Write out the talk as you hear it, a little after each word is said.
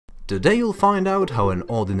Today you'll find out how an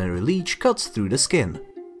ordinary leech cuts through the skin,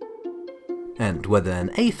 and whether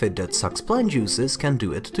an aphid that sucks plant juices can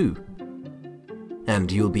do it too. And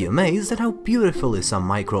you'll be amazed at how beautifully some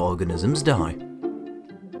microorganisms die.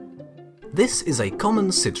 This is a common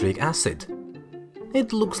citric acid.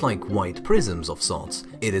 It looks like white prisms of sorts.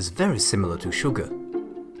 It is very similar to sugar.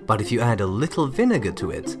 But if you add a little vinegar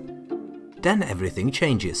to it, then everything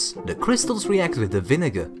changes. The crystals react with the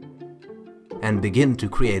vinegar and begin to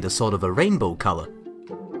create a sort of a rainbow color.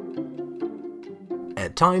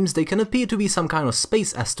 At times they can appear to be some kind of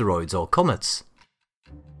space asteroids or comets.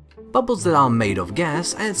 Bubbles that are made of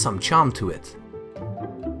gas add some charm to it.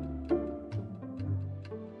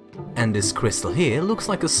 And this crystal here looks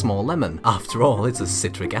like a small lemon. After all, it's a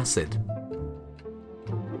citric acid.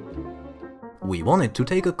 We wanted to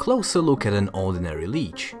take a closer look at an ordinary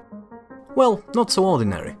leech. Well, not so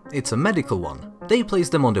ordinary, it's a medical one. They place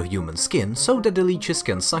them on the human skin so that the leeches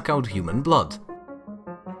can suck out human blood.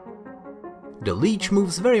 The leech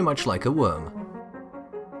moves very much like a worm.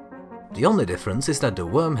 The only difference is that the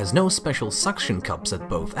worm has no special suction cups at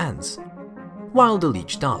both ends, while the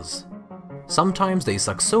leech does. Sometimes they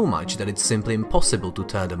suck so much that it's simply impossible to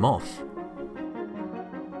tear them off.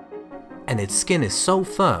 And its skin is so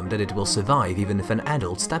firm that it will survive even if an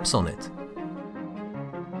adult steps on it.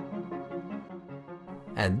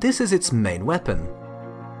 And this is its main weapon.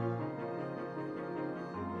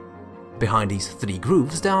 Behind these 3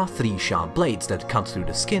 grooves there are 3 sharp blades that cut through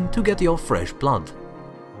the skin to get your fresh blood.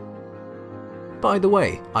 By the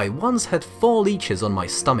way, I once had 4 leeches on my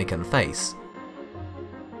stomach and face.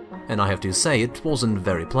 And I have to say, it wasn't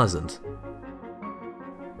very pleasant.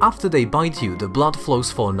 After they bite you, the blood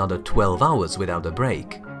flows for another 12 hours without a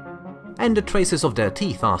break. And the traces of their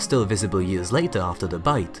teeth are still visible years later after the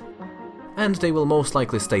bite. And they will most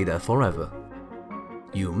likely stay there forever.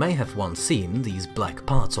 You may have once seen these black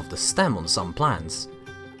parts of the stem on some plants.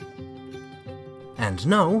 And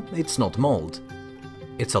no, it's not mold.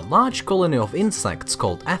 It's a large colony of insects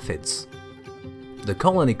called aphids. The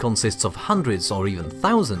colony consists of hundreds or even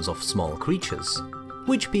thousands of small creatures,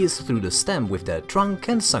 which pierce through the stem with their trunk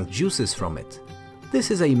and suck juices from it.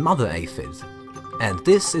 This is a mother aphid, and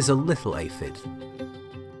this is a little aphid.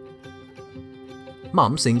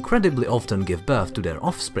 Mums incredibly often give birth to their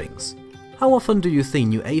offsprings. How often do you think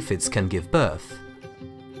new aphids can give birth?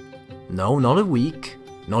 No, not a week,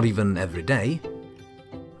 not even every day,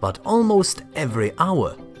 but almost every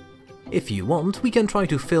hour. If you want, we can try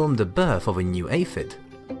to film the birth of a new aphid.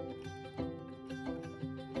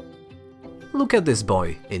 Look at this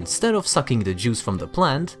boy. Instead of sucking the juice from the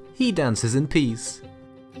plant, he dances in peace.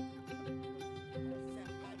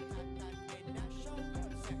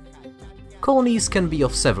 Colonies can be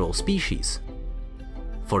of several species.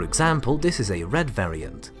 For example, this is a red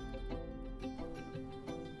variant.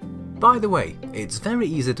 By the way, it's very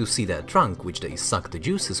easy to see their trunk, which they suck the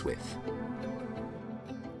juices with.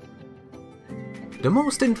 The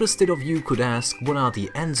most interested of you could ask, what are the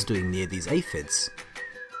ants doing near these aphids?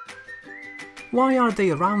 Why are they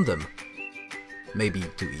around them? Maybe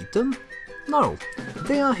to eat them? No,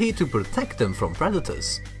 they are here to protect them from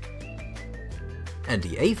predators. And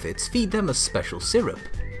the aphids feed them a special syrup.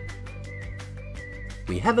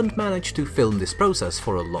 We haven't managed to film this process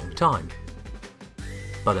for a long time.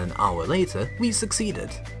 But an hour later, we succeeded.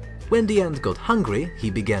 When the ant got hungry, he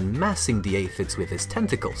began massing the aphids with his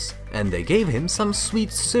tentacles, and they gave him some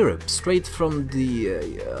sweet syrup straight from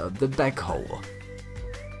the back hole.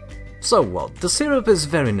 So what? The syrup is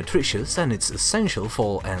very nutritious and it's essential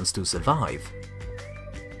for ants to survive.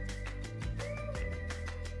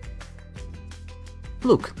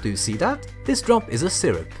 Look, do you see that? This drop is a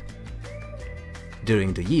syrup.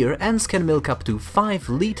 During the year, ants can milk up to 5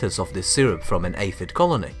 liters of this syrup from an aphid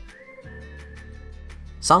colony.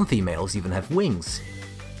 Some females even have wings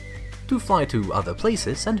to fly to other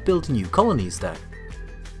places and build new colonies there.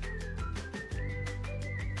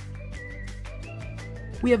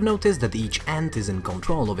 We have noticed that each ant is in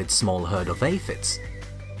control of its small herd of aphids,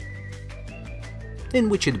 in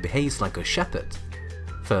which it behaves like a shepherd,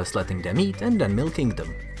 first letting them eat and then milking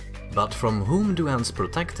them. But from whom do ants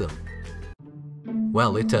protect them?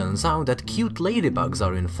 Well, it turns out that cute ladybugs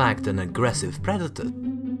are in fact an aggressive predator,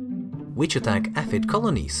 which attack aphid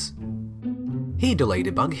colonies. Here the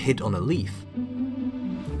ladybug hid on a leaf,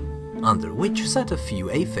 under which sat a few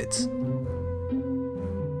aphids.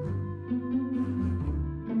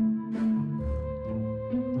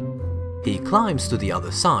 He climbs to the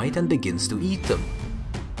other side and begins to eat them.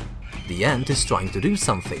 The ant is trying to do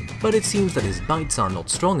something, but it seems that his bites are not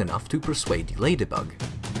strong enough to persuade the ladybug.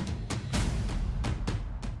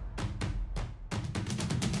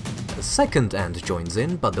 As second ant joins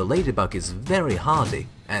in, but the ladybug is very hardy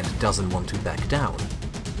and doesn't want to back down.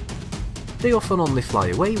 They often only fly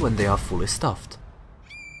away when they are fully stuffed.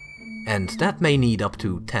 And that may need up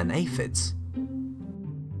to 10 aphids.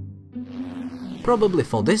 Probably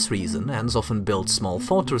for this reason, ants often build small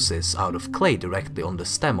fortresses out of clay directly on the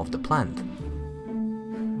stem of the plant.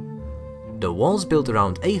 The walls built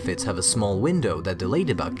around aphids have a small window that the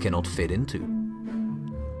ladybug cannot fit into.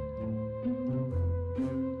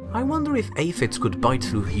 I wonder if aphids could bite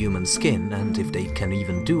through human skin, and if they can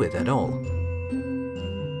even do it at all.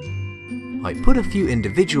 I put a few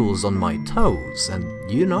individuals on my toes,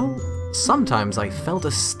 and you know, sometimes I felt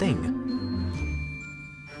a sting.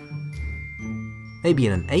 Maybe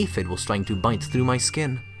an aphid was trying to bite through my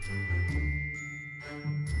skin.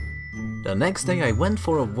 The next day I went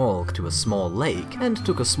for a walk to a small lake and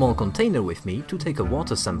took a small container with me to take a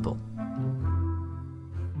water sample.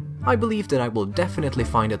 I believe that I will definitely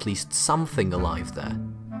find at least something alive there.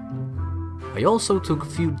 I also took a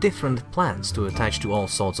few different plants to attach to all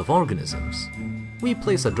sorts of organisms. We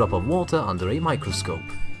placed a drop of water under a microscope.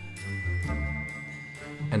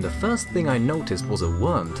 And the first thing I noticed was a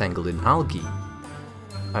worm tangled in algae.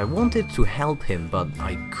 I wanted to help him, but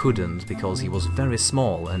I couldn't because he was very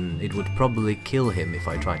small and it would probably kill him if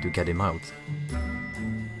I tried to get him out.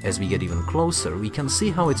 As we get even closer, we can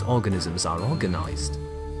see how its organisms are organized.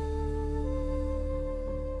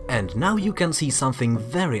 And now you can see something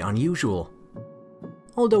very unusual.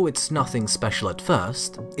 Although it's nothing special at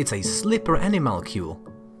first, it's a slipper animalcule.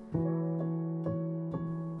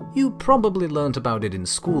 You probably learned about it in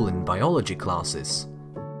school in biology classes.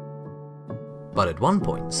 But at one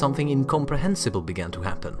point, something incomprehensible began to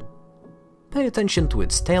happen. Pay attention to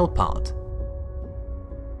its tail part.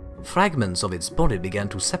 Fragments of its body began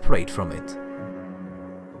to separate from it.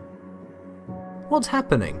 What's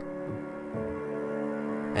happening?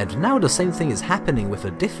 And now the same thing is happening with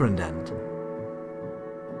a different ant.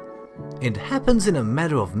 It happens in a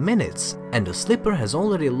matter of minutes, and the slipper has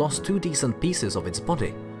already lost 2 decent pieces of its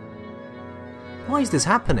body. Why is this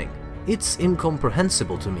happening? It's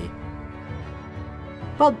incomprehensible to me.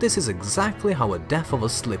 But this is exactly how a death of a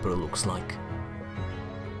slipper looks like.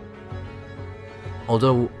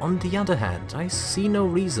 Although, on the other hand, I see no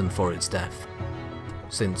reason for its death,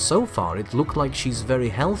 since so far it looked like she's very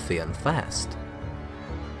healthy and fast.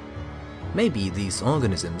 Maybe these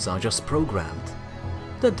organisms are just programmed,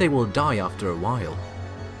 that they will die after a while.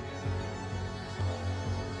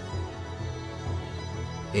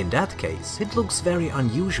 In that case, it looks very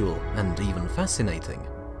unusual and even fascinating.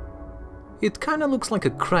 It kinda looks like a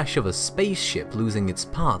crash of a spaceship losing its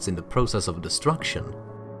parts in the process of destruction.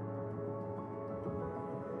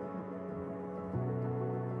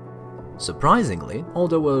 Surprisingly,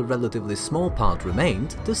 although a relatively small part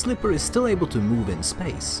remained, the slipper is still able to move in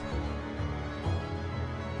space.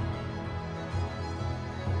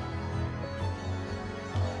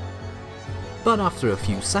 But after a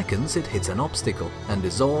few seconds it hits an obstacle and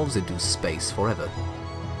dissolves into space forever,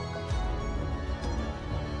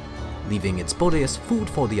 leaving its body as food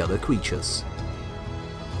for the other creatures.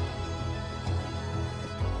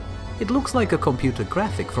 It looks like a computer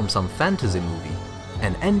graphic from some fantasy movie,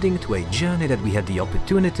 an ending to a journey that we had the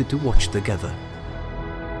opportunity to watch together.